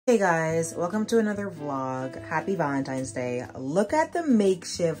Hey guys, welcome to another vlog. Happy Valentine's Day. Look at the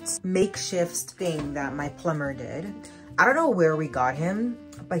makeshift thing that my plumber did. I don't know where we got him,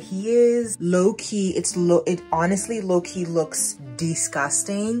 but he is low-key. It honestly low-key looks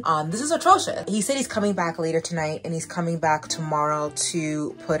disgusting. This is atrocious. He said he's coming back later tonight and he's coming back tomorrow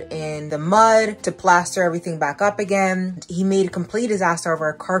to put in the mud, to plaster everything back up again. He made a complete disaster of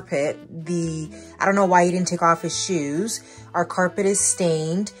our carpet. I don't know why he didn't take off his shoes. Our carpet is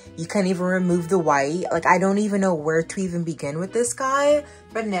stained. You can't even remove the white. Like, I don't even know where to even begin with this guy,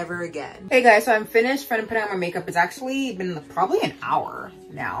 but never again. Hey guys, so I'm finished putting on my makeup. It's actually been probably an hour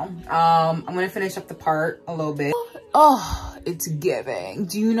now. I'm gonna finish up the part a little bit. Oh, it's giving.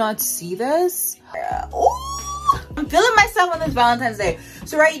 Do you not see this? Oh, I'm feeling myself on this Valentine's Day.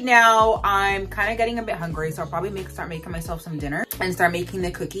 So right now, I'm kind of getting a bit hungry, so I'll probably start making myself some dinner and start making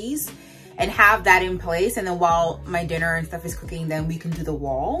the cookies and have that in place. And then while my dinner and stuff is cooking, then we can do the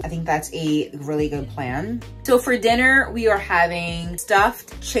wall. I think that's a really good plan. So for dinner, we are having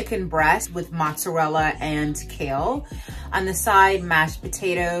stuffed chicken breast with mozzarella and kale. On the side, mashed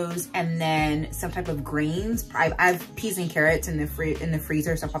potatoes, and then some type of greens. I have peas and carrots in the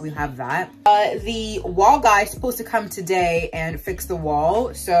freezer, so I'll probably have that. The wall guy is supposed to come today and fix the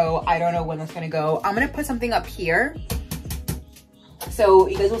wall, so I don't know when that's gonna go. I'm gonna put something up here, so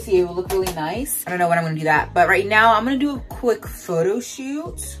you guys will see it will look really nice. I don't know when I'm gonna do that, but right now I'm gonna do a quick photo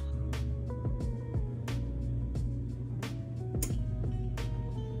shoot.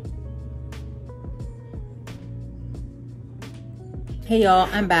 Hey y'all,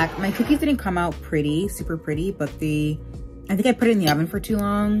 I'm back. My cookies didn't come out super pretty, but I think I put it in the oven for too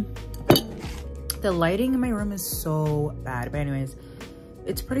long. The lighting in my room is so bad, but anyways,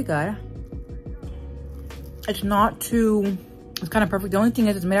 it's pretty good. It's not too, it's kind of perfect. The only thing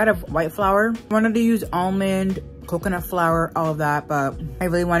is it's made out of white flour. I wanted to use almond, coconut flour, all of that, but I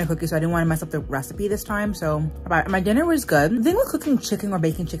really wanted cookies, so I didn't want to mess up the recipe this time. So my dinner was good. The thing with cooking chicken or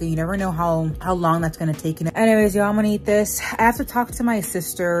baking chicken, you never know how long that's gonna take. Anyways, y'all, I'm gonna eat this. I have to talk to my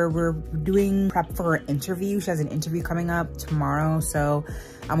sister. We're doing prep for her interview. She has an interview coming up tomorrow, so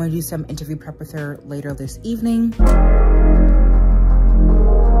I'm gonna do some interview prep with her later this evening.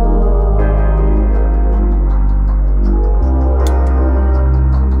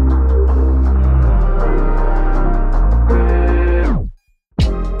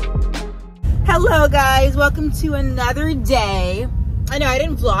 Hello guys, welcome to another day. I know I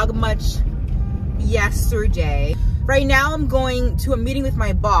didn't vlog much yesterday. Right now I'm going to a meeting with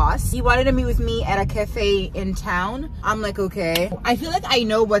my boss. He wanted to meet with me at a cafe in town. I'm like, okay. I feel like I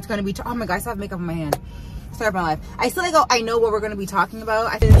know what's gonna be, oh my god, I still have makeup on my hand. Sorry for my life. I feel like I know what we're gonna be talking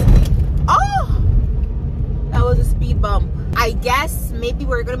about. Oh, that was a speed bump. I guess maybe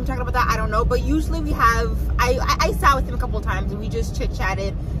we're gonna be talking about that, I don't know. But usually we have, I sat with him a couple of times and we just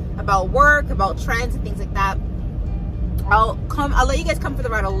chit-chatted about work, about trends and things like that. I'll let you guys come for the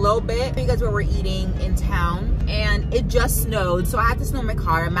ride a little bit. You guys where we're eating in town, and it just snowed, so I had to snow in my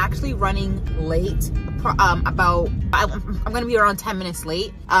car. I'm actually running late. I'm gonna be around 10 minutes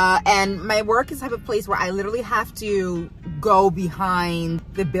late. And my work is the type of place where I literally have to go behind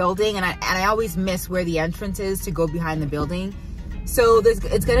the building, and I always miss where the entrance is to go behind the building. So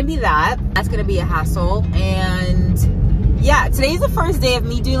it's gonna be that. That's gonna be a hassle. And yeah, today's the first day of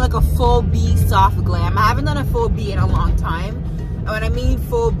me doing like a full B soft glam. I haven't done a full B in a long time. And when I mean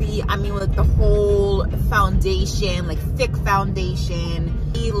full B, I mean like the whole foundation, like thick foundation,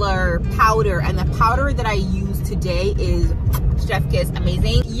 concealer, powder. And the powder that I use today is Chef Kiss,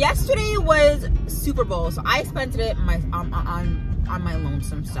 amazing. Yesterday was Super Bowl, so I spent it on my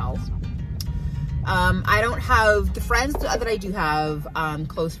lonesome self. I don't have the friends that I do have,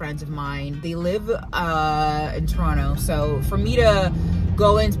 close friends of mine. They live in Toronto, so for me to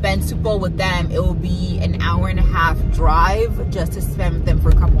go and spend Super Bowl with them, it will be an hour-and-a-half drive just to spend with them for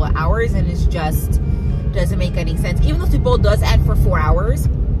a couple of hours, and it's just doesn't make any sense. Even though Super Bowl does end for 4 hours.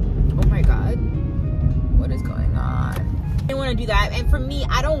 Oh my god, what is going on? I didn't want to do that. And for me,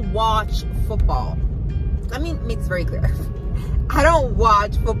 I don't watch football. Let me make this very clear. I don't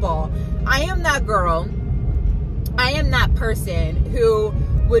watch football. I am that girl, I am that person who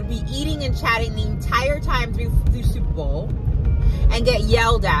would be eating and chatting the entire time through Super Bowl and get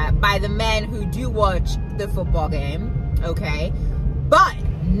yelled at by the men who do watch the football game, okay? But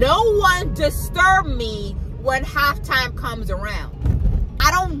no one disturb me when halftime comes around.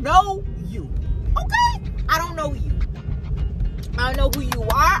 I don't know you, okay? I don't know you. I don't know who you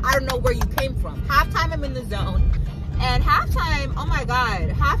are. I don't know where you came from. Halftime, I'm in the zone. And halftime, oh my god,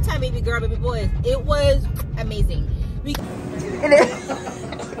 halftime, baby girl, baby boys, it was amazing.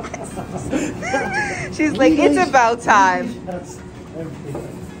 She's like, it's about time.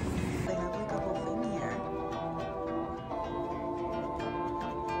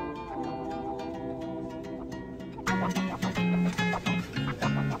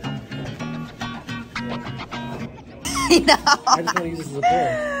 know. I just want to use this as a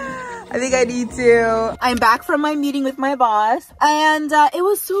pillow. I think I need to. I'm back from my meeting with my boss, and it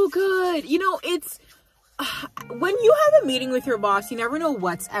was so good. You know, it's when you have a meeting with your boss, you never know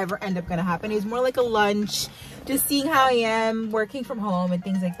what's ever end up gonna happen. It's more like a lunch, just seeing how I am working from home and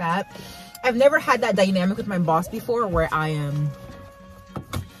things like that. I've never had that dynamic with my boss before, where I am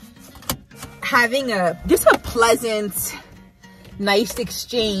having just a pleasant, nice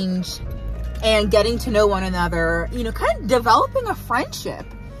exchange and getting to know one another, you know, kind of developing a friendship.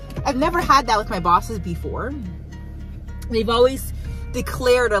 I've never had that with my bosses before. They've always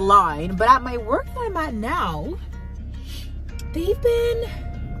declared a line, but at my work that I'm at now, they've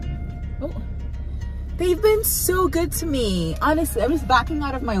been so good to me. Honestly, I'm just backing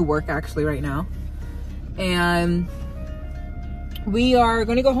out of my work actually right now, and we are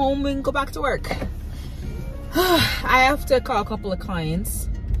gonna go home and go back to work. I have to call a couple of clients,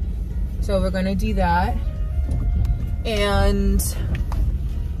 so we're gonna do that. And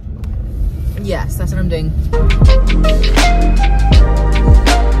yes, that's what I'm doing.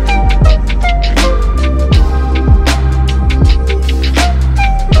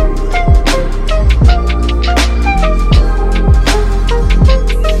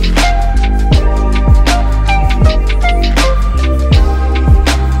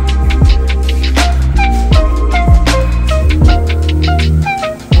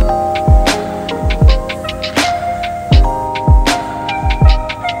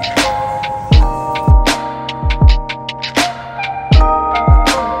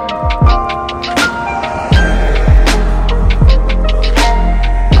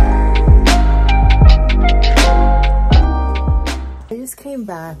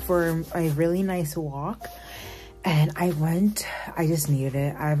 For a really nice walk, and I just needed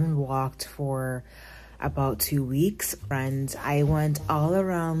it. I haven't walked for about 2 weeks. Friends, I went all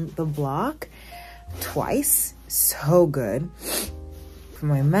around the block twice. So good for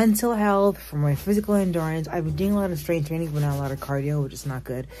my mental health, for my physical endurance. I've been doing a lot of strength training, but not a lot of cardio, which is not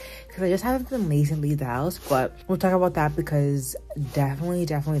good because I just haven't been lazy and leave the house. But we'll talk about that because definitely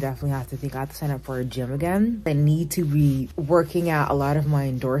have to think I have to sign up for a gym again. I need to be working out a lot of my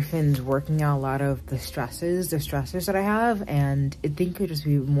endorphins, working out a lot of the stressors that I have, and I think it could just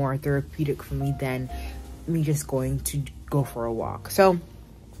be more therapeutic for me than me just going to go for a walk. So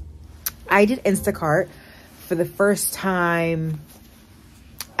I did Instacart for the first time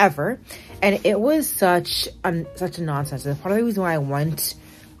ever, and it was such a nonsense. And part of the reason why I went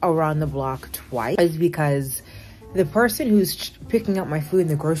around the block twice is because the person who's picking up my food in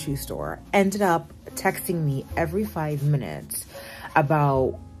the grocery store ended up texting me every 5 minutes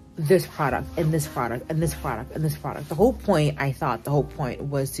about this product and this product and this product and this product. The whole point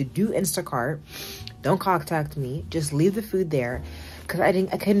was to do Instacart. Don't contact me, just leave the food there, because I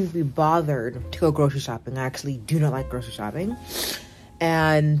couldn't be bothered to go grocery shopping. I actually do not like grocery shopping.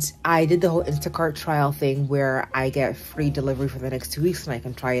 And I did the whole Instacart trial thing where I get free delivery for the next 2 weeks and I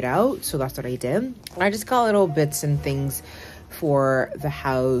can try it out. So that's what I did. I just got little bits and things for the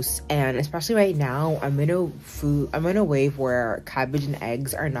house, and especially right now, I'm in a wave where cabbage and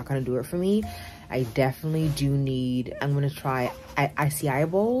eggs are not gonna do it for me. I definitely do need, I'm gonna try acai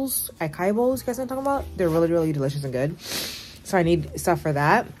bowls. You guys know what I'm talking about? They're really, really delicious and good. So I need stuff for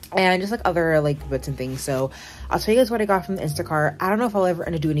that, and just like other like bits and things. So I'll tell you guys what I got from the Instacart. I don't know if I'll ever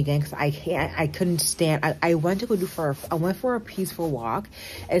end up doing it again because I couldn't stand. I went to go I went for a peaceful walk.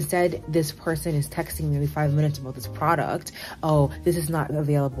 Instead, this person is texting me every 5 minutes about this product. Oh, this is not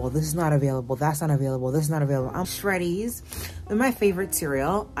available. This is not available. That's not available. This is not available. Shreddies. They're my favorite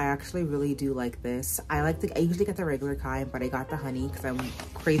cereal. I actually really do like this. I usually get the regular kind, but I got the honey because I'm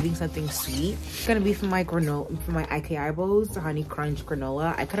craving something sweet. It's gonna be for my granola, for my acai bowls, the honey crunch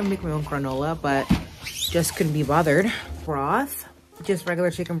granola. I couldn't make my own granola, but just couldn't be bothered. Broth, just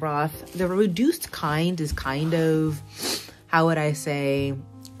regular chicken broth. The reduced kind is kind of, how would I say,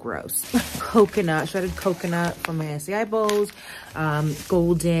 gross. Coconut, shredded coconut for my acai bowls.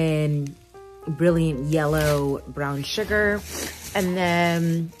 Golden, brilliant yellow brown sugar. And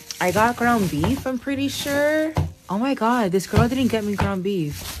then I got ground beef, I'm pretty sure. Oh my God, this girl didn't get me ground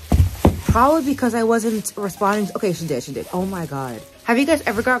beef. Probably because I wasn't responding. Okay, she did. Oh my God. Have you guys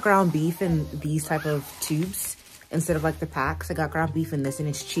ever got ground beef in these type of tubes instead of like the packs? I got ground beef in this and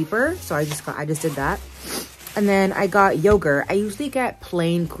it's cheaper. So I just did that. And then I got yogurt. I usually get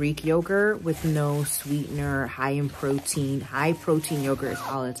plain Greek yogurt with no sweetener, high protein yogurt is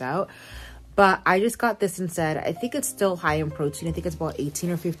all it's out. But I just got this instead. I think it's still high in protein. I think it's about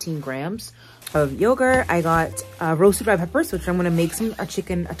 18 or 15 grams of yogurt. I got roasted red peppers, which I'm gonna make a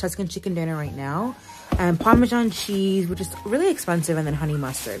Tuscan chicken dinner right now. And Parmesan cheese, which is really expensive, and then honey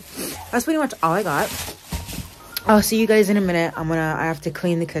mustard. That's pretty much all I got. I'll see you guys in a minute. I have to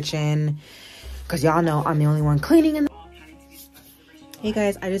clean the kitchen because y'all know I'm the only one cleaning in the. Hey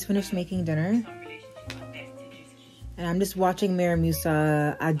guys, I just finished making dinner. And I'm just watching Mira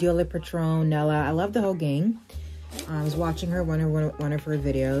Musa, Adiola Patron, Nella. I love the whole gang. I was watching her one of her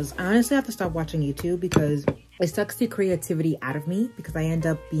videos. I honestly have to stop watching YouTube because it sucks the creativity out of me because I end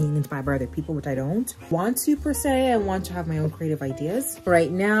up being inspired by other people, which I don't want to per se. I want to have my own creative ideas.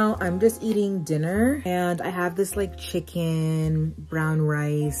 Right now, I'm just eating dinner and I have this like chicken, brown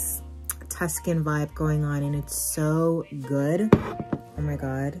rice, Tuscan vibe going on and it's so good. Oh my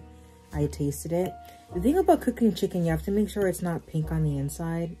God, I tasted it. The thing about cooking chicken, you have to make sure it's not pink on the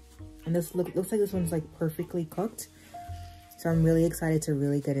inside. And this looks like this one's like perfectly cooked. So I'm really excited to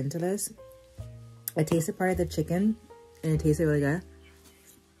really get into this. I tasted part of the chicken and it tasted really good.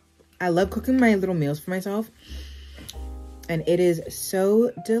 I love cooking my little meals for myself. And it is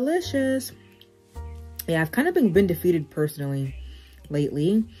so delicious. Yeah, I've kind of been defeated personally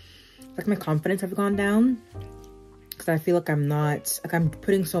lately. Like my confidence has gone down. Because I feel like I'm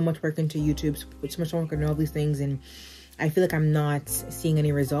putting so much work into YouTube, so much work into all these things, and I feel like I'm not seeing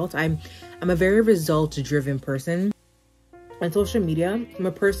any results. I'm a very result-driven person on social media. I'm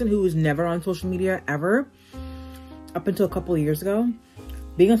a person who was never on social media ever, up until a couple of years ago.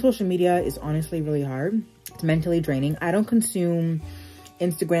 Being on social media is honestly really hard. It's mentally draining. I don't consume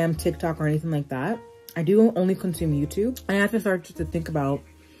Instagram, TikTok, or anything like that. I do only consume YouTube, and I have to start to think about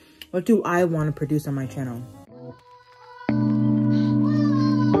what do I want to produce on my channel.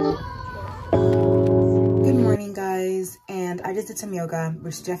 Good morning guys, and I just did some yoga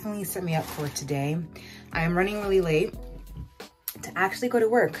which definitely set me up for today. I am running really late to actually go to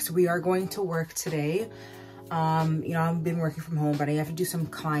work, so we are going to work today. You know, I've been working from home, but I have to do some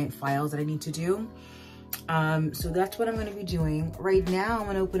client files that I need to do. So that's what I'm going to be doing right now. I'm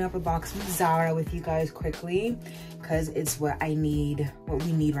going to open up a box from Zara with you guys quickly because it's what we need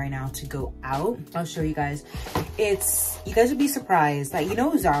right now to go out. I'll show you guys. You guys would be surprised that, you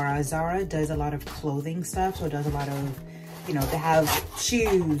know, Zara does a lot of clothing stuff. So it does a lot of, you know, they have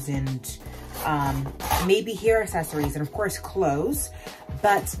shoes and maybe hair accessories and of course clothes.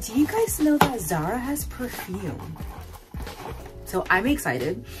 But do you guys know that Zara has perfume? So I'm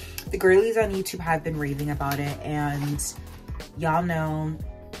excited. The girlies on YouTube have been raving about it, and y'all know,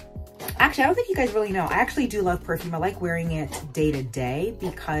 actually I don't think you guys really know, I actually do love perfume. I like wearing it day to day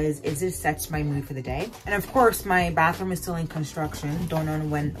because it just sets my mood for the day. And of course my bathroom is still in construction, don't know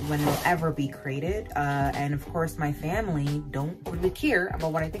when it'll ever be created, and of course my family don't really care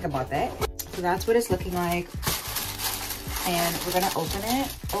about what I think about that. So that's what it's looking like, and we're gonna open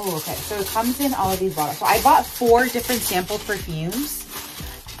it. Oh, okay, so it comes in all of these bottles. So I bought 4 different sample perfumes.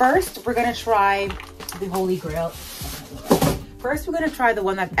 First, we're gonna try the Holy Grail. First, we're gonna try the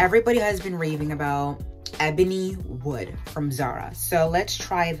one that everybody has been raving about, Ebony Wood from Zara. So let's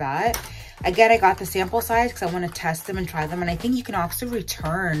try that. Again, I got the sample size because I want to test them and try them. And I think you can also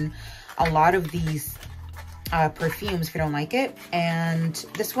return a lot of these perfumes if you don't like it. And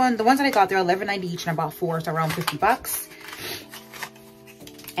this one, the ones that I got, they're $11.90 each, and I bought 4, so around 50 bucks.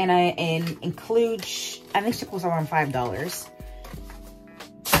 And include, I think shipping was around $5.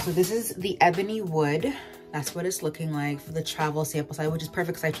 So this is the Ebony Wood. That's what it's looking like for the travel sample size, which is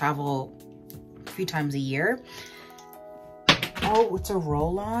perfect because I travel a few times a year. Oh, it's a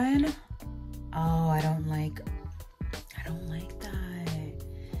roll-on. Oh, I don't like that.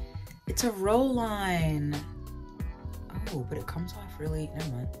 It's a roll-on. Oh, but it comes off really,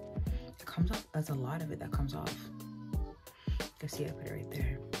 never mind. It comes off, that's a lot of it that comes off. You can see I put it right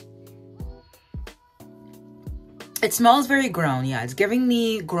there. It smells very grown. Yeah, it's giving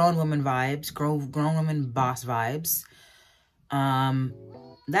me grown woman vibes, grown woman boss vibes.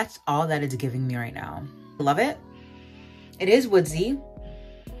 That's all that it's giving me right now. Love it. It is woodsy,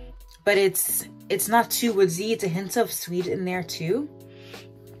 but it's not too woodsy. It's a hint of sweet in there too.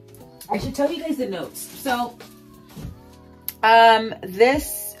 I should tell you guys the notes. So,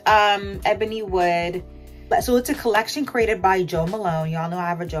 this Ebony Wood. So it's a collection created by Jo Malone. Y'all know I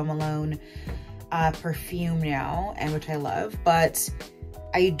have a Jo Malone perfume now, and which I love, but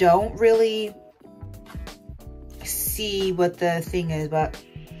I don't really see what the thing is, but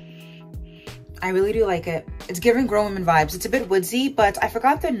I really do like it. It's giving grown woman vibes. It's a bit woodsy, but I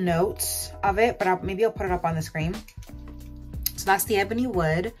forgot the notes of it, but maybe I'll put it up on the screen. So that's the Ebony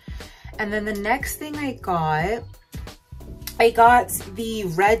Wood. And then the next thing I got the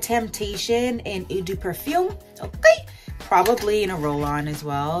Red Temptation in Eau de Perfume. Okay. Probably in a roll-on as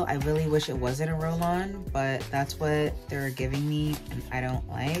well. I really wish it wasn't a roll-on, but that's what they're giving me and I don't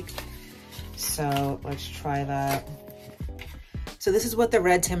like. So let's try that. So this is what the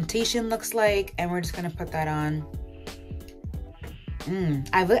Red Temptation looks like, and we're just gonna put that on.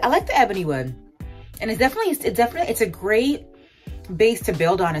 I like the ebony wood, and it's a great base to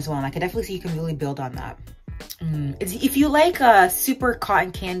build on as well. Like I definitely see you can really build on that. If you like a super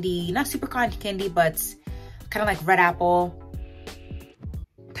cotton candy, not super cotton candy, but kind of like red apple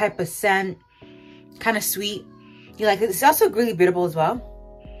type of scent, kind of sweet, you like it. It's also really beautiful as well.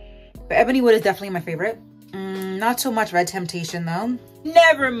 But ebony wood is definitely my favorite. Not so much Red Temptation though.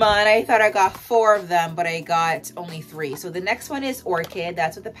 Never mind, I thought I got 4 of them, but I got only 3. So the next one is Orchid.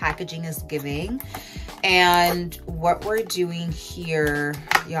 That's what the packaging is giving. And what we're doing here,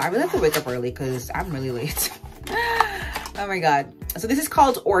 yeah, I really have to wake up early because I'm really late. Oh my God. So this is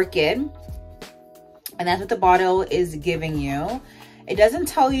called Orchid. And that's what the bottle is giving you. It doesn't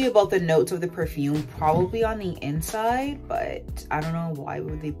tell you about the notes of the perfume, probably on the inside, but I don't know why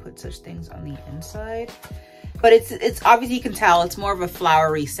would they put such things on the inside. But it's obviously, you can tell it's more of a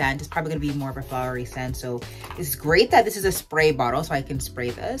flowery scent. It's probably gonna be more of a flowery scent. So it's great that this is a spray bottle, so I can spray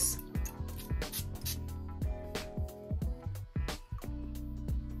this.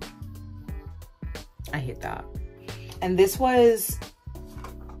 I hate that. And this was,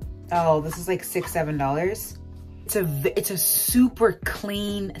 oh, this is like $6, $7. It's a super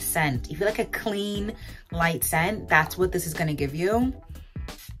clean scent. If you like a clean, light scent, that's what this is gonna give you.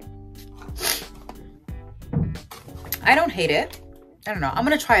 I don't hate it. I don't know. I'm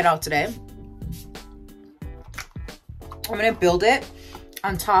gonna try it out today. I'm gonna build it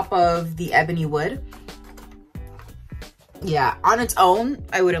on top of the ebony wood. Yeah, on its own,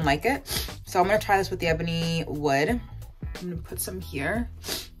 I wouldn't like it. So I'm gonna try this with the ebony wood. I'm gonna put some here.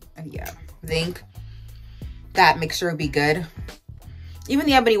 And yeah, I think that mixture would be good. Even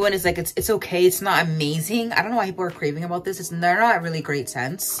the ebony one is like, it's okay. It's not amazing. I don't know why people are craving about this. They're not really great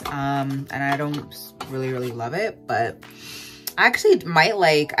scents. And I don't really love it, but I actually might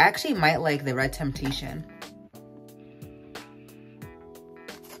like the Red Temptation.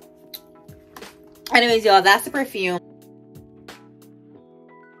 Anyways, y'all, that's the perfume.